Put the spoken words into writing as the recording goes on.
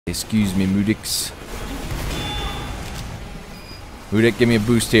Excuse me, Mudix. Mudik, give me a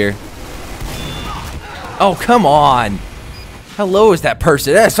boost here. Oh, come on! How low is that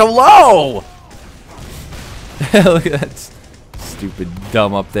person? That's so low! Look at that stupid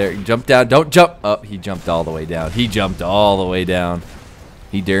dumb up there. Jump down. Don't jump. Oh, he jumped all the way down. He jumped all the way down.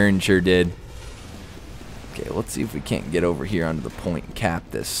 He darn sure did. Okay, let's see if we can't get over here onto the point and cap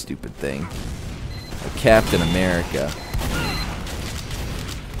this stupid thing. Captain America.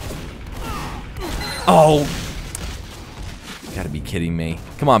 Oh! You gotta be kidding me.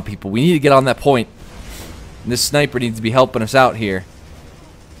 Come on, people. We need to get on that point. And this sniper needs to be helping us out here.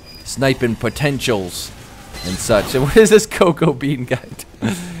 Sniping potentials and such. And what is this Cocoa Bean guy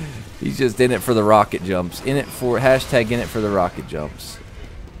doing? He's just in it for the rocket jumps. In it for hashtag in it for the rocket jumps.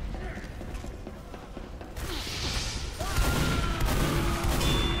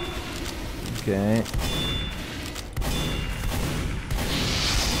 Okay.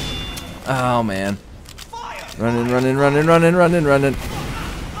 Oh man. Running, running, running, running, running, running.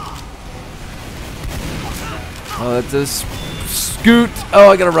 Oh, that's a scoot. Oh,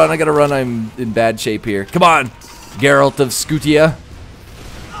 I gotta run, I gotta run. I'm in bad shape here. Come on, Geralt of Scootia.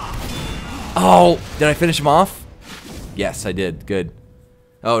 Oh, did I finish him off? Yes, I did. Good.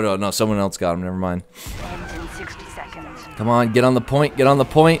 Oh, no, no, someone else got him. Never mind. Come on, get on the point, get on the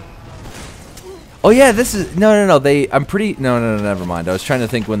point. Oh yeah, this is no. I'm pretty no. Never mind. I was trying to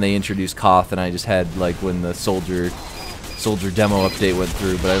think when they introduced Koth, and I just had like when the soldier demo update went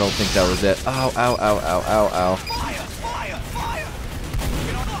through, but I don't think that was it. Ow, ow, ow, ow, ow, ow.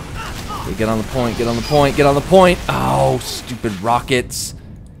 Okay, get on the point. Get on the point. Get on the point. Oh, stupid rockets!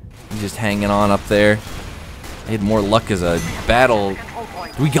 He's just hanging on up there. I had more luck as a battle.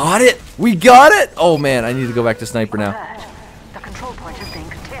 We got it. We got it. Oh man, I need to go back to sniper now.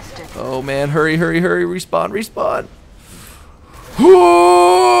 Oh man, hurry, hurry, hurry, respawn, respawn.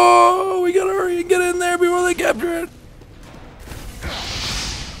 Whoa, we gotta hurry and get in there before they capture it.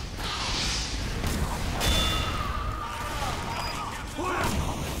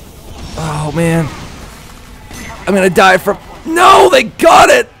 Oh man. I'm gonna die from, no, they got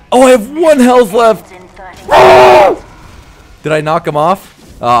it. Oh, I have 1 health left. Oh! Did I knock him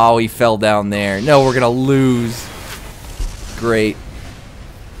off? Oh, he fell down there. No, we're gonna lose. Great.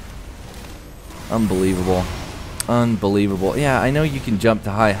 Unbelievable. Unbelievable. Yeah, I know you can jump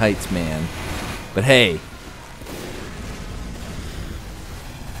to high heights, man. But hey.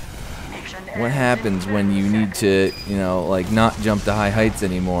 What happens when you need to, you know, like not jump to high heights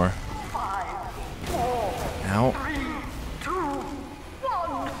anymore? Ow.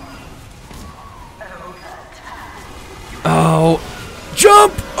 Oh.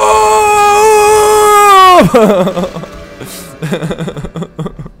 Jump! Oh!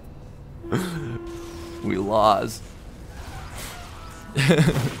 We lost.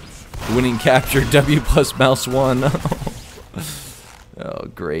 Winning capture W plus mouse 1. Oh,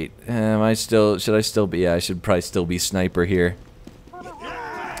 great. Am I still? Should I still be? Yeah, I should probably still be sniper here.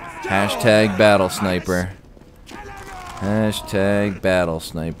 Hashtag battle sniper. Hashtag battle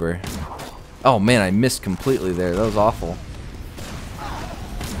sniper. Oh man, I missed completely there. That was awful.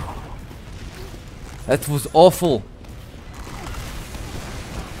 That was awful.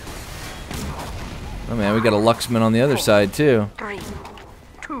 Oh man, we got a Luxman on the other side too. 3,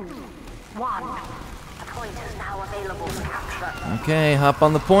 2, 1. The point is now available for capture. Okay, hop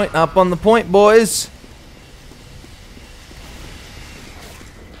on the point, boys.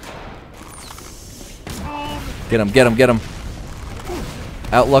 Get him, get him, get him.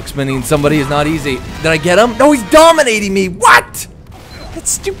 Out Luxmaning somebody is not easy. Did I get him? No, he's dominating me. What? That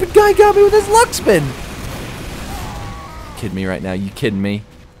stupid guy got me with his Luxman. You kidding me right now? You kidding me?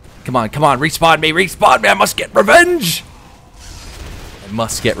 Come on, respawn me, I must get revenge! I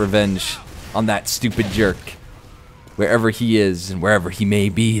must get revenge on that stupid jerk. Wherever he is and wherever he may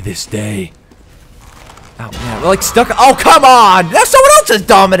be this day. Oh man, we're like stuck. Oh, come on! Now someone else is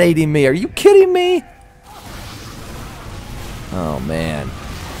dominating me! Are you kidding me? Oh man.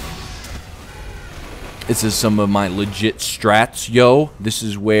 This is some of my legit strats, yo. This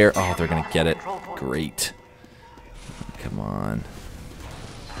is where, oh, they're gonna get it. Great. Come on.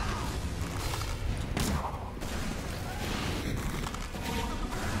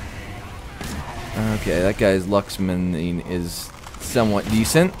 Okay, that guy's Luxman is somewhat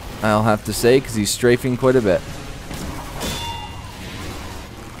decent, I'll have to say, because he's strafing quite a bit.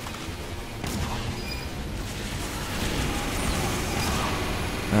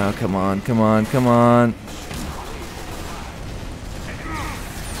 Oh, come on, come on, come on.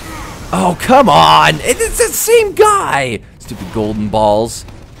 Oh, come on! It's the same guy! Stupid golden balls.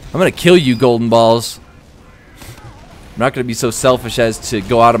 I'm gonna kill you, golden balls. I'm not going to be so selfish as to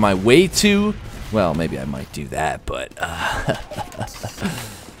go out of my way to. Well, maybe I might do that, but...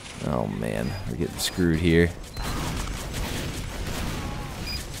 oh, man. We're getting screwed here.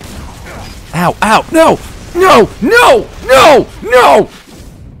 Ow, ow, no! No, no, no, no!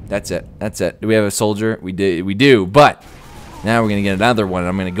 That's it, that's it. Do we have a soldier? We do, but now we're going to get another one, and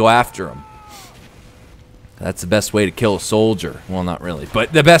I'm going to go after him. That's the best way to kill a soldier. Well, not really,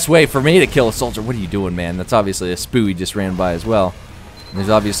 but the best way for me to kill a soldier. What are you doing, man? That's obviously a spoo he just ran by as well. And there's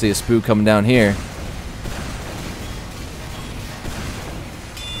obviously a spoo coming down here.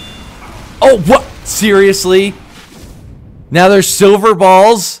 Oh, what? Seriously? Now there's silver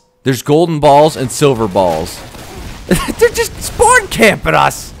balls, there's golden balls, and silver balls. They're just spawn camping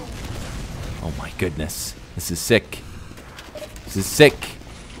us. Oh my goodness. This is sick. This is sick.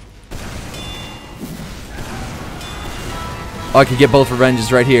 Oh, I could get both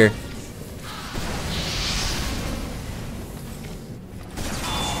revenges right here.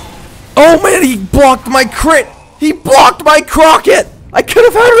 Oh man, he blocked my crit! He blocked my Crockett! I could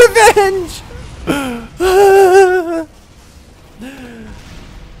have had revenge!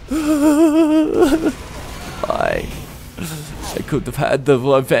 I could have had the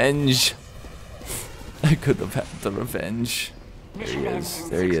revenge. I could have had the revenge. There he is.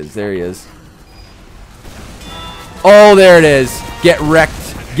 There he is. There he is. Oh, there it is. Get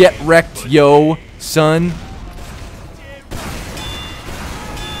wrecked. Get wrecked, yo, son.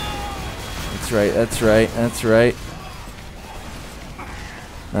 That's right. That's right. That's right.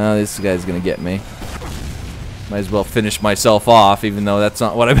 Oh, this guy's gonna get me. Might as well finish myself off, even though that's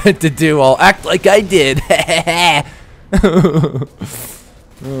not what I meant to do. I'll act like I did.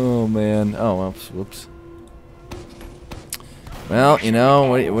 Oh, man. Oh, whoops. Whoops. Well, you know,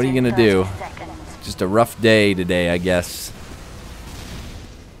 what are you gonna do? Just a rough day today, I guess.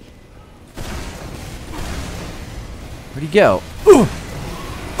 Where'd he go? Ooh!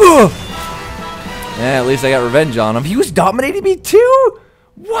 Ooh! Yeah, at least I got revenge on him. He was dominating me too?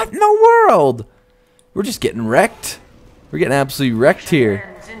 What in the world? We're just getting wrecked. We're getting absolutely wrecked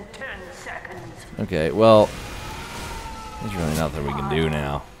here. Okay, well, there's really nothing we can do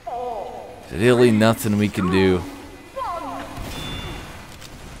now. There's really nothing we can do.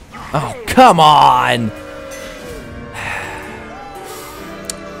 Oh, come on!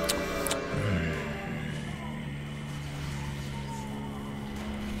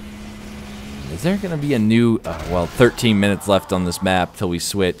 Is there going to be a new... well, 13 minutes left on this map till we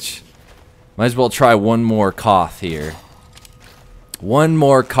switch. Might as well try one more Koth here. One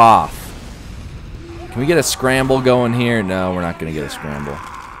more Koth. Can we get a scramble going here? No, we're not going to get a scramble.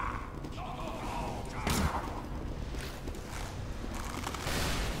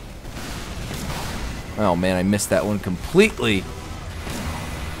 Oh man, I missed that one completely.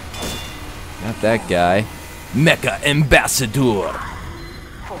 Not that guy. Mecha Ambassador.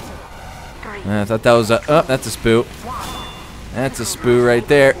 I thought that was a... oh, that's a spoo. That's a spoo right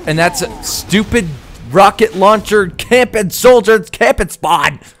there. And that's a stupid rocket launcher camping soldier. It's camping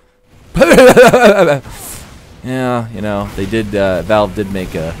spawn. Yeah, you know, they did... Valve did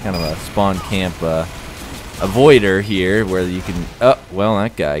make a kind of a spawn camp avoider here where you can... oh, well,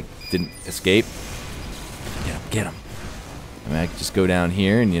 that guy didn't escape. Get him, get him. I mean, I could just go down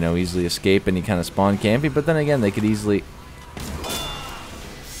here and, you know, easily escape any kind of spawn camping, but then again, they could easily...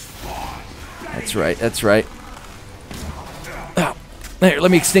 That's right, that's right. Oh, there,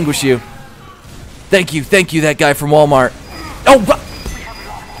 let me extinguish you. Thank you, that guy from Walmart. Oh,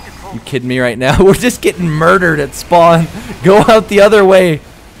 you kidding me right now? We're just getting murdered at spawn. Go out the other way.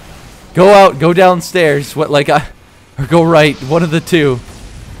 Go out, go downstairs. What, like or go right, one of the two.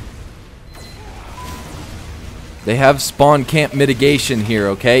 They have spawn camp mitigation here,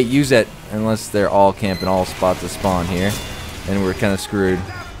 okay? Use it, unless they're all camping all spots of spawn here. And we're kind of screwed.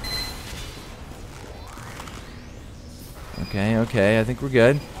 Okay, okay, I think we're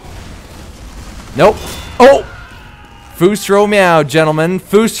good. Nope. Oh! Fusro meow, gentlemen.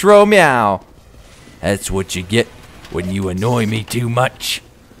 Fusro meow. That's what you get when you annoy me too much.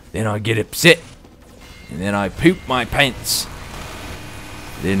 Then I get upset. And then I poop my pants.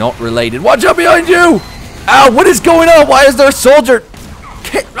 They're not related. Watch out behind you! Ow, what is going on? Why is there a soldier?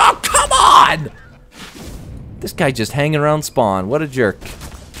 Oh, come on! This guy just hanging around spawn. What a jerk.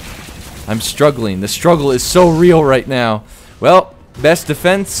 I'm struggling. The struggle is so real right now. Well, best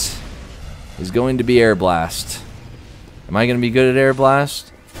defense is going to be air blast. Am I going to be good at air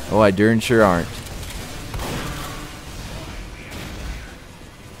blast? Oh, I darn sure aren't.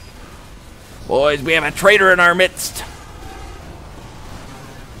 Boys, we have a traitor in our midst.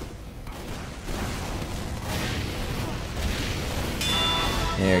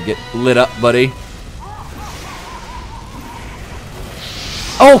 There, get lit up, buddy.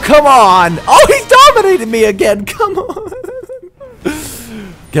 Oh, come on! Oh, he's dominating me again! Come on!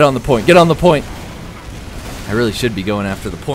 Get on the point. Get on the point. I really should be going after the point.